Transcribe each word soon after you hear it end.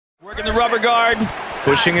in the rubber guard.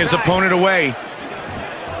 Pushing his opponent away.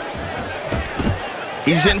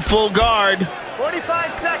 He's in full guard.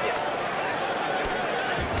 45 seconds.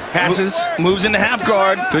 Passes. Moves into half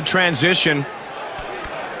guard. Good transition.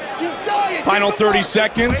 Final 30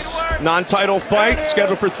 seconds. Non-title fight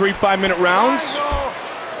scheduled for 3 5-minute rounds.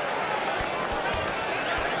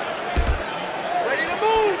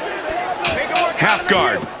 Half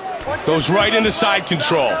guard. Goes right into side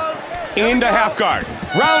control. Into half guard.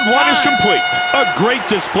 Round 1 is complete. A great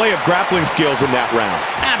display of grappling skills in that round.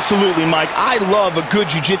 Absolutely, Mike. I love a good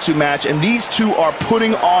jiu-jitsu match, and these two are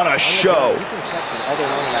putting on a show. You can catch him all day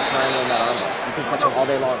long in that triangle and that armbar. You can catch him all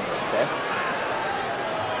day long, okay?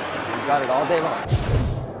 He's got it all day long.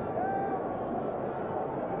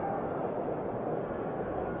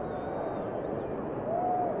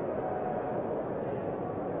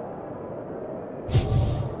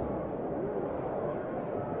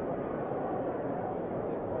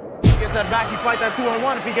 Gets that back, you fight that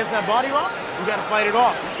 2-on-1. If he gets that body lock, you gotta fight it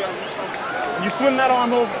off. You swim that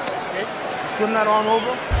arm over, okay? You swim that arm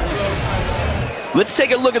over. Let's take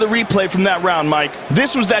a look at the replay from that round, Mike.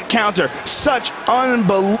 This was that counter. Such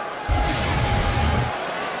unbelievable.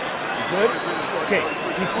 Good? Okay.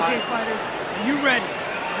 Okay, fighters. Are you ready?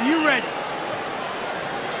 Are you ready?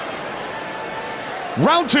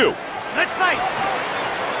 Round 2. Let's fight!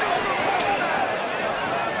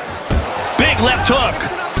 Big left hook.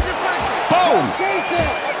 Boom!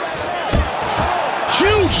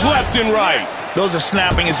 Huge left and right. Those are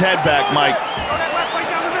snapping his head back, Mike.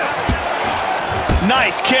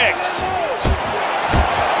 Nice kicks.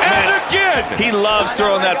 And again! He loves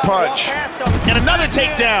throwing that punch. And another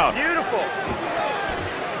takedown. Beautiful.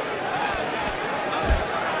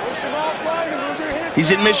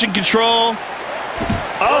 He's in mission control.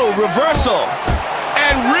 Oh, reversal.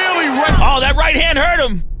 And really right. Oh, that right hand hurt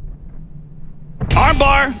him.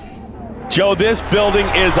 Armbar. Joe, this building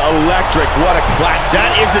is electric. What a clap.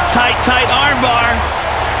 That is a tight, tight armbar.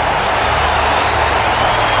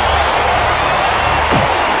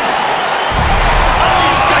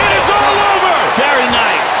 And it's all over. Very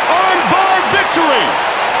nice. Armbar victory.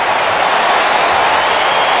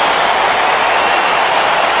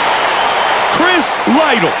 Chris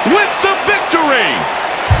Lytle with the victory.